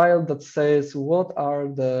the file that says what are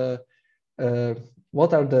the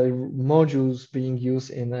modules being used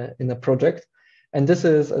in a project. And this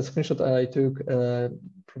is a screenshot I took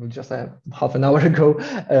probably just half an hour ago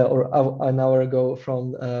or an hour ago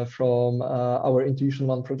from our Intuition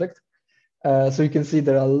One project. So you can see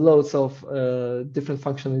there are lots of different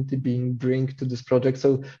functionality being bring to this project.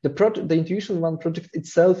 So the Intuition One project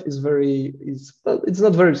itself is well, it's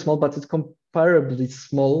not very small, but it's comparably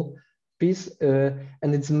small piece, and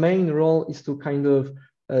its main role is to kind of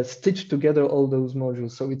stitch together all those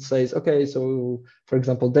modules. So it says, okay, so for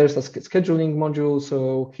example, there's a scheduling module.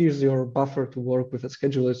 So here's your buffer to work with a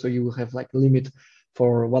scheduler. So you will have like limit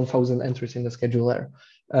for 1,000 entries in the scheduler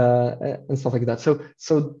and stuff like that. So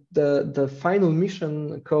the final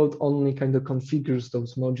mission code only kind of configures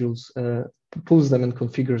those modules, pulls them and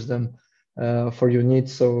configures them for your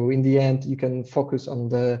needs. So in the end, you can focus on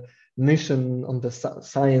the mission, on the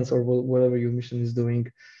science or whatever your mission is doing,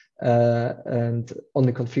 and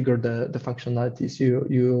only configure the functionalities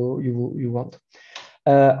you want.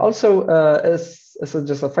 Also, as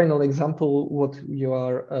just a final example,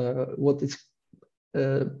 what is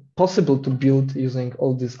possible to build using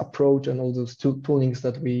all this approach and all those toolings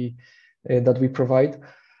that we provide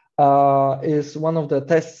is one of the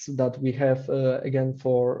tests that we have again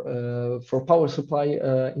for power supply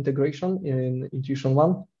integration in Intuition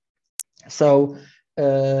One. So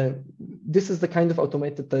this is the kind of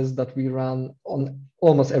automated test that we run on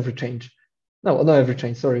almost every change. No, not every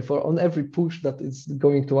change, sorry, on every push that is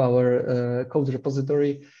going to our code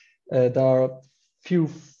repository. There are few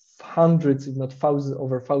hundreds, if not thousands,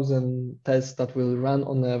 over 1,000 tests that will run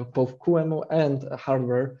on both QEMU and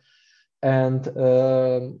hardware. And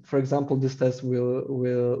for example, this test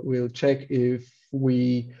will check if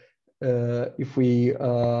we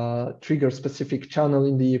trigger specific channel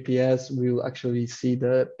in the EPS, we'll actually see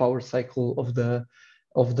the power cycle of the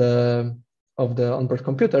onboard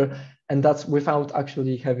computer, and that's without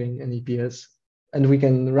actually having an EPS. And we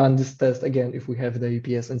can run this test again if we have the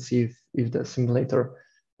EPS and see if the simulator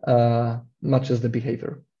matches the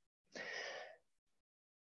behavior.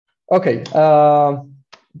 Okay,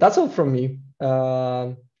 that's all from me.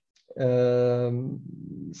 So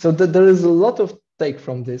there is a lot of take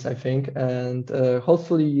from this, I think, and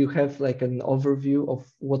hopefully you have like an overview of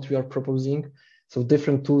what we are proposing. So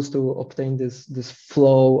different tools to obtain this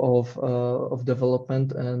flow of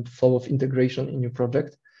development and flow of integration in your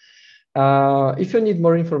project. If you need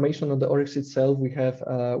more information on the Oryx itself, we have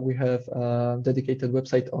a dedicated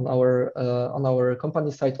website on our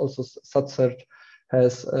company site. Also, SatSearch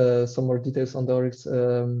has some more details on the Oryx.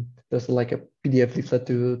 There's like a PDF leaflet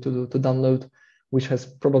to download, which has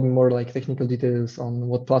probably more like technical details on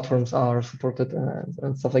what platforms are supported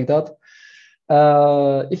and stuff like that.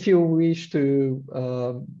 If you wish to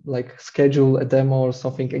like schedule a demo or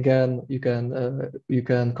something, again, you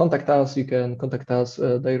can contact us. You can contact us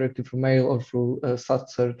directly through mail or through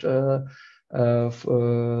SatSearch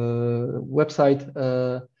website.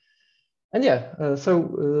 And yeah,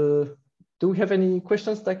 so do we have any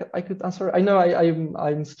questions that I could answer? I know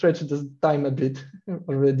I'm stretched this time a bit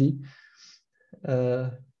already.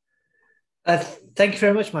 Thank you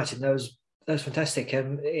very much, Martin. That was fantastic.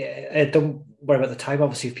 Don't worry about the time.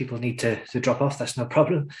 Obviously, if people need to drop off, that's no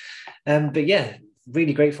problem. But yeah,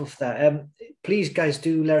 really grateful for that. Please, guys,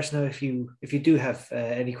 do let us know if you do have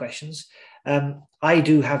any questions. I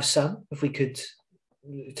do have some. If we could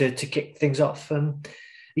to kick things off.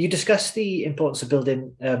 You discussed the importance of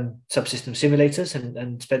building subsystem simulators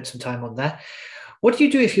and spent some time on that. What do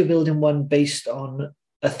you do if you're building one based on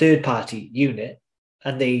a third-party unit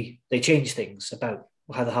and they change things about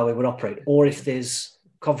how it would operate, or if there's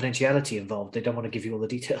confidentiality involved, they don't want to give you all the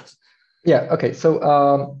details? Yeah, okay.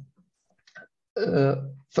 So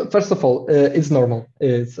first of all, it's normal.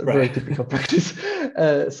 It's a very typical practice.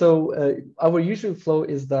 So our usual flow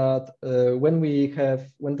is that when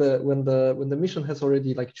the mission has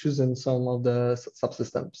already like chosen some of the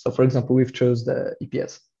subsystems. So for example, we've chose the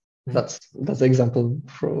EPS. That's the example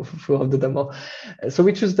throughout the demo. So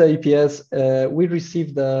we choose the EPS. We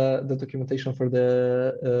receive the documentation for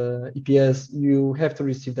the EPS. You have to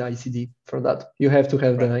receive the ICD for that. You have to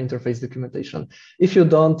have the interface documentation. If you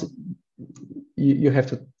don't, you have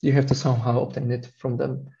to somehow obtain it from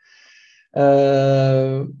them.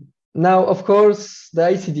 Now, of course, the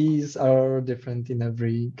ICDs are different in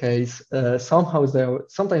every case. Sometimes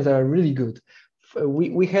they are really good.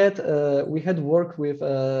 We had worked with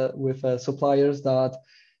suppliers that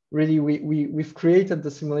really we've created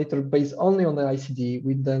the simulator based only on the ICD.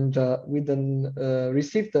 We then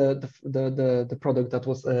received the product that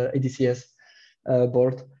was ADCS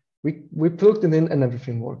board. We plugged it in and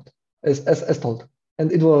everything worked as told,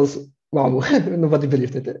 and it was wow. Nobody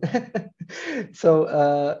believed it. So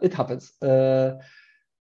it happens.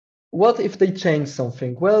 What if they change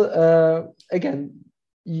something? Well, again,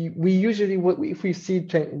 we usually, if we see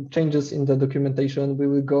changes in the documentation, we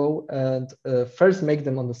will go and first make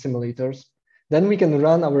them on the simulators. Then we can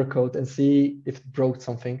run our code and see if it broke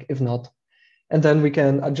something, if not. And then we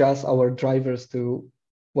can adjust our drivers to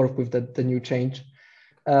work with the new change.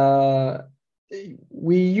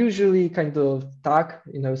 We usually kind of tag,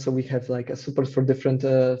 so we have like a support for different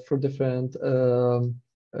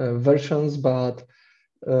versions, but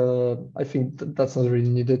I think that's not really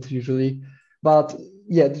needed usually. But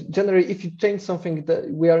yeah, generally, if you change something, that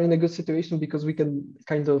we are in a good situation because we can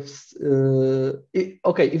kind of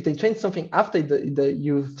okay, if they change something after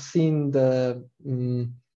you've seen the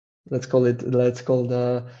let's call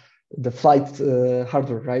the flight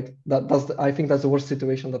hardware, right? I think that's the worst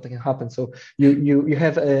situation that can happen. So you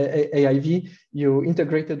have a AIV, you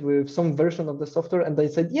integrate it with some version of the software, and they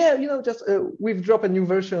said, yeah, just we've dropped a new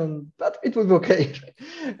version, but it will be okay.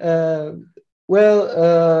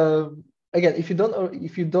 Again, if you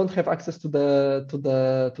don't have access to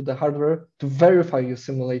the hardware to verify your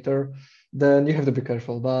simulator, then you have to be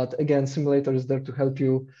careful. But again, simulator is there to help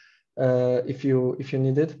you if you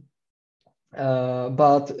need it.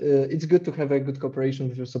 But it's good to have a good cooperation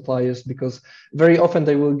with your suppliers, because very often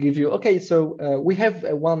they will give you, okay, so we have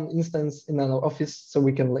one instance in our office, so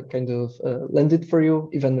we can kind of lend it for you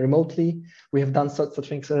even remotely. We have done such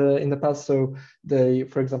things in the past. So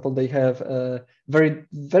for example, they have a very,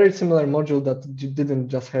 very similar module that didn't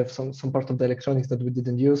just have some part of the electronics that we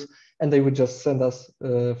didn't use, and they would just send us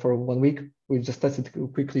for 1 week. We just test it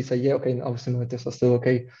quickly, say, yeah, okay, our simulators are still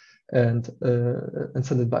okay, and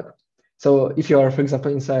send it back. So if you are, for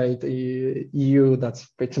example, inside EU, that's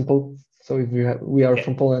quite simple. So if we are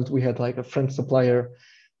from Poland, we had like a French supplier.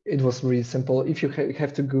 It was really simple. If you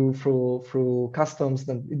have to go through customs,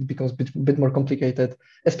 then it becomes a bit more complicated,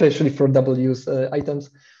 especially for double use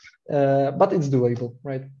items. But it's doable,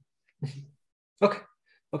 right?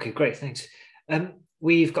 Okay, great, thanks.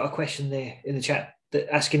 We've got a question there in the chat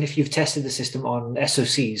asking if you've tested the system on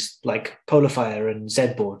SoCs like PolarFire and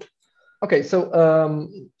ZBoard. Okay, so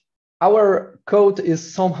our code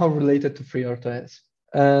is somehow related to FreeRTOS,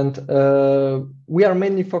 and we are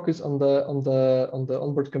mainly focused on the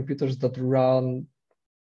onboard computers that run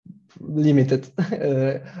limited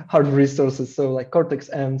hardware resources. So like Cortex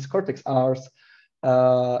M's, Cortex R's,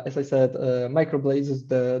 as I said, microblazes,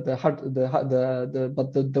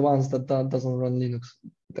 but the ones that doesn't run Linux.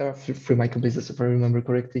 There are free microblazes, if I remember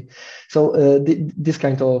correctly. So this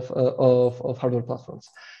kind of hardware platforms.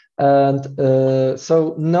 And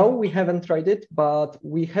so no, we haven't tried it, but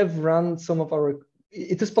we have run some of our.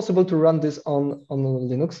 It is possible to run this on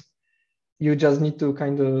Linux. You just need to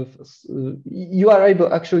kind of. You are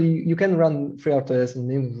able, actually, you can run FreeRTOS in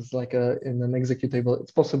Linux. It's like in an executable.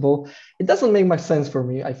 It's possible. It doesn't make much sense for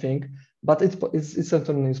me, I think, but it's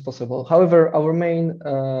certainly possible. However, our main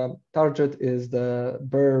target is the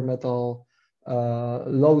bare metal,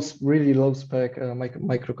 really low spec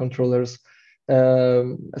microcontrollers.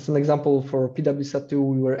 As an example, for PWSat2,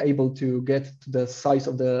 we were able to get to the size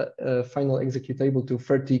of the final executable to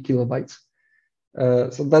 30 kilobytes.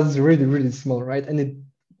 So that's really, really small, right? And it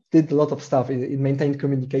did a lot of stuff. It maintained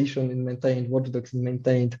communication, it maintained watchdogs, it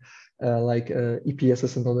maintained like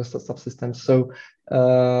EPSs and other subsystems. So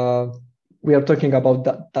we are talking about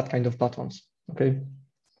that kind of platforms. Okay.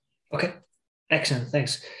 Okay, excellent,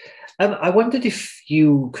 thanks. I wondered if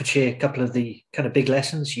you could share a couple of the kind of big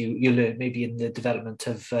lessons you learned maybe in the development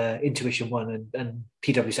of Intuition 1 and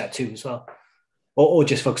PWSat2 as well, or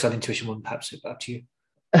just focus on Intuition 1, perhaps, up to you.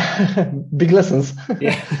 Big lessons.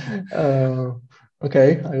 Yeah.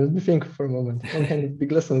 Okay, I will think for a moment. What kind of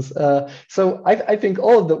big lessons? So I think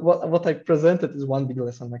all what I presented is one big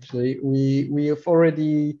lesson. Actually, we have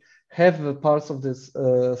already have parts of this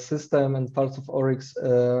system and parts of Oryx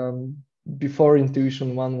before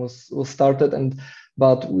Intuition 1 was started,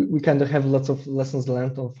 but we kind of have lots of lessons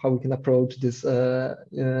learned of how we can approach this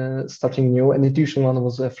starting new. And Intuition 1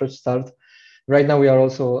 was a fresh start. Right now, we are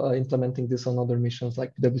also implementing this on other missions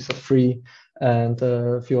like PWSat3 and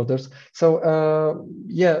a few others. So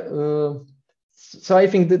so I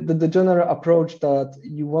think that the general approach that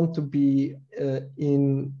you want to be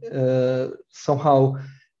in somehow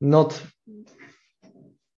not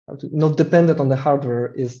dependent on the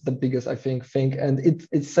hardware is the biggest, I think, thing, and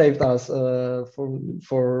it saved us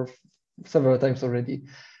for several times already.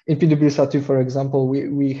 in PWSAT2, for example,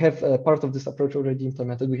 we have a part of this approach already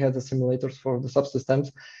implemented. We had the simulators for the subsystems,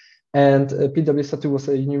 and PWSAT2 was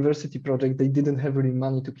a university project. They didn't have really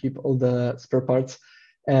money to keep all the spare parts.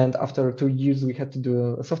 And after 2 years, we had to do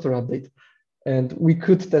a software update. And we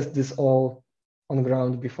could test this all on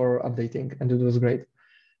ground before updating, and it was great.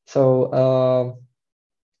 So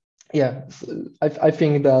yeah, I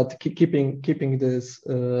think that keeping this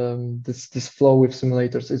this flow with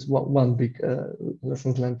simulators is one big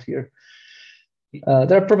lesson learned here.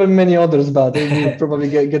 There are probably many others, but we would probably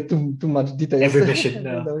get too much details. Every mission,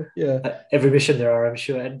 no. You know? Yeah. Every mission there are, I'm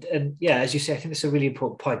sure. And yeah, as you say, I think it's a really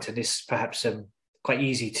important point, and it's perhaps quite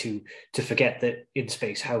easy to forget that in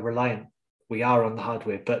space how reliant we are on the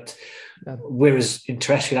hardware. But whereas in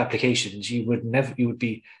terrestrial applications, you would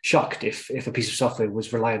be shocked if a piece of software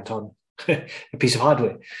was reliant on a piece of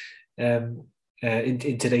hardware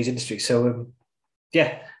in today's industry. So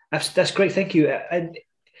yeah, that's great. Thank you. And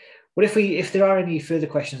what if there are any further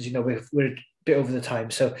questions? You know, we're a bit over the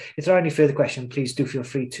time, so if there are any further questions, please do feel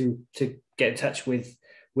free to get in touch with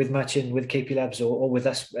Marcin, with KP Labs, or with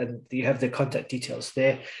us, and you have the contact details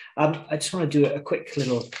there. I just want to do a quick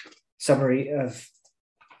little summary of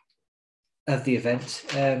the event.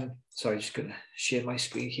 Sorry, just going to share my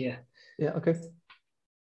screen here. Yeah. Okay.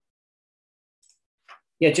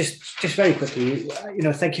 Yeah, just very quickly. You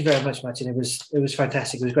know, thank you very much, Marcin. It was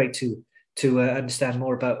fantastic. It was great to understand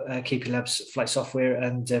more about KP Labs flight software,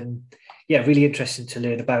 and yeah, really interesting to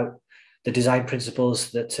learn about the design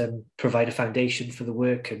principles that provide a foundation for the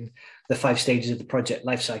work and the 5 stages of the project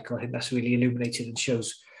lifecycle. I think that's really illuminated and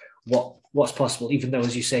shows what's possible, even though,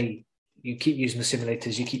 as you say, you keep using the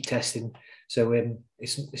simulators, you keep testing. So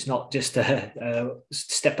it's not just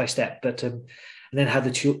step by step, but and then how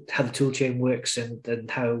the tool chain works,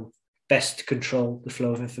 and how best to control the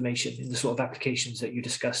flow of information in the sort of applications that you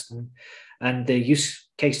discussed, and the use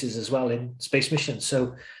cases as well in space missions.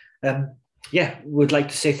 So yeah, would like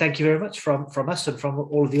to say thank you very much from us and from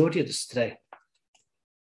all of the audience today.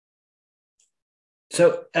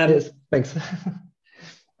 So yes, thanks.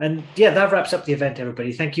 And yeah, that wraps up the event,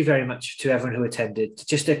 everybody. Thank you very much to everyone who attended.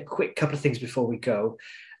 Just a quick couple of things before we go.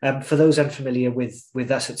 For those unfamiliar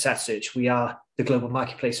with us at SatSearch, we are the global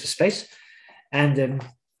marketplace for space, and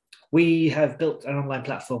we have built an online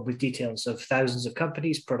platform with details of thousands of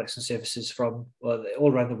companies, products and services from all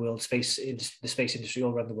around the world, the space industry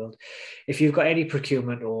all around the world. If you've got any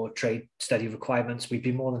procurement or trade study requirements, we'd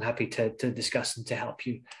be more than happy to discuss and to help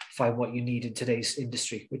you find what you need in today's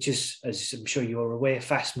industry, which is, as I'm sure you are aware,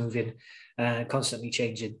 fast moving, constantly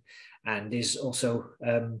changing, and is also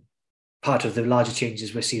part of the larger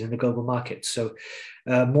changes we're seeing in the global market. So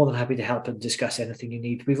more than happy to help and discuss anything you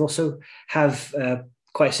need. We've also have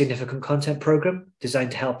quite a significant content program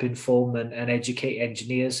designed to help inform and educate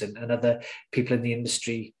engineers and other people in the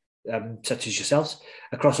industry, such as yourselves,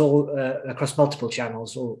 across multiple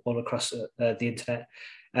channels all across the internet.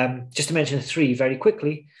 Just to mention 3 very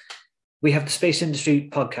quickly, we have the Space Industry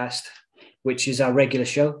Podcast, which is our regular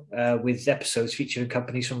show with episodes featuring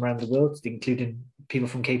companies from around the world, including people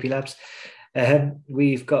from KP Labs.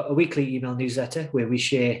 We've got a weekly email newsletter where we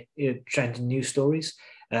share trending news stories,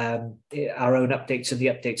 our own updates and the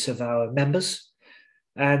updates of our members.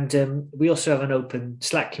 And we also have an open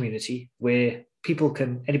Slack community where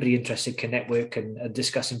anybody interested can network and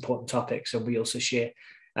discuss important topics. And we also share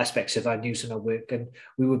aspects of our news and our work. And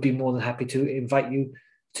we would be more than happy to invite you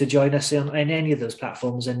to join us on any of those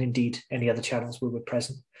platforms, and indeed any other channels where we're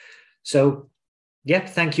present. So yeah,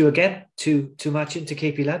 thank you again to Marcin, to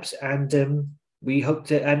KP Labs, and we hope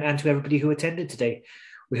to, and to everybody who attended today.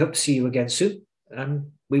 We hope to see you again soon.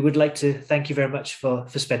 And we would like to thank you very much for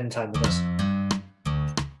spending time with us.